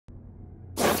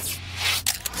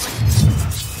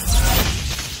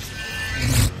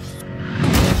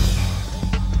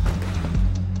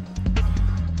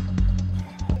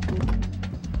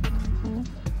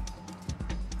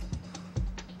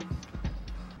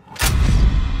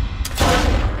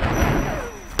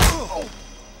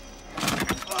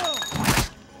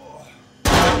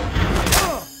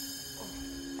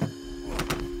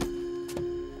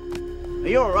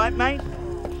you all right, mate?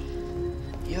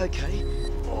 You okay?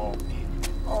 Oh.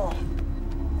 Oh.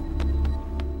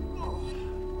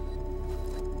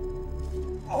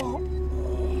 Oh.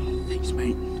 Thanks,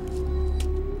 mate.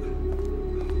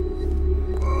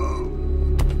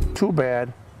 Too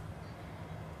bad.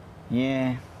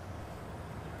 Yeah.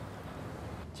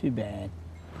 Too bad.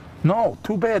 No,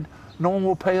 too bad. No one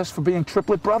will pay us for being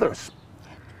triplet brothers.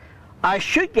 I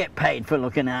should get paid for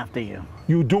looking after you.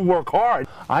 You do work hard.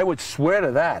 I would swear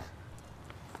to that.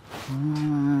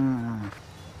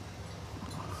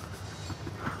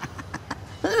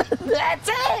 That's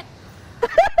it!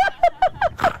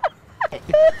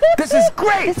 This is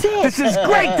great! That's it. This is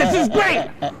great! This is great!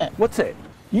 What's it?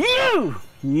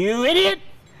 You idiot!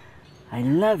 I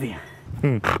love you.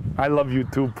 I love you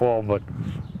too, Paul, but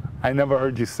I never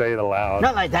heard you say it aloud.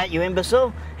 Not like that, you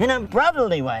imbecile. In a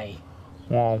brotherly way.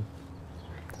 Well,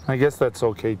 I guess that's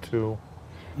okay too.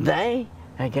 They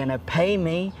are gonna pay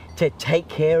me to take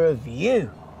care of you.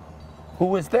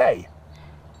 Who is they?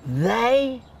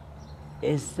 They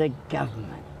is the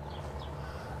government.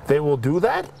 They will do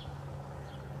that?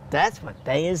 That's what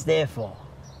they is there for.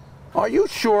 Are you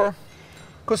sure?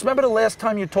 Because remember the last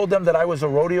time you told them that I was a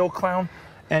rodeo clown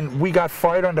and we got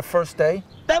fired on the first day?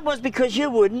 That was because you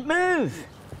wouldn't move.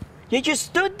 You just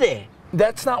stood there.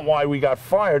 That's not why we got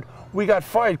fired. We got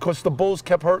fired because the bulls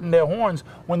kept hurting their horns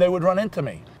when they would run into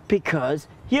me. Because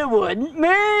you wouldn't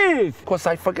move. Because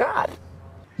I forgot.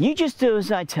 You just do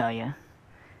as I tell you,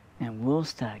 and we'll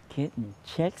start getting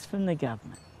checks from the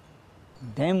government.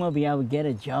 Then we'll be able to get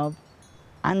a job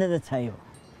under the table.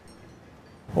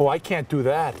 Oh, I can't do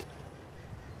that.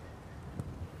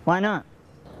 Why not?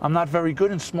 I'm not very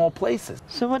good in small places.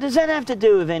 So what does that have to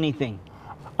do with anything?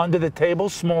 Under the table,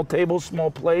 small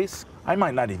place. I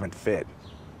might not even fit.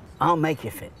 I'll make you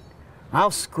fit.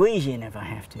 I'll squeeze you in if I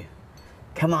have to.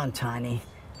 Come on, Tiny.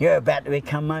 You're about to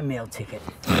become my meal ticket.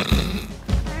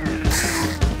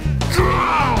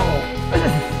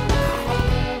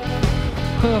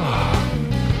 Oh!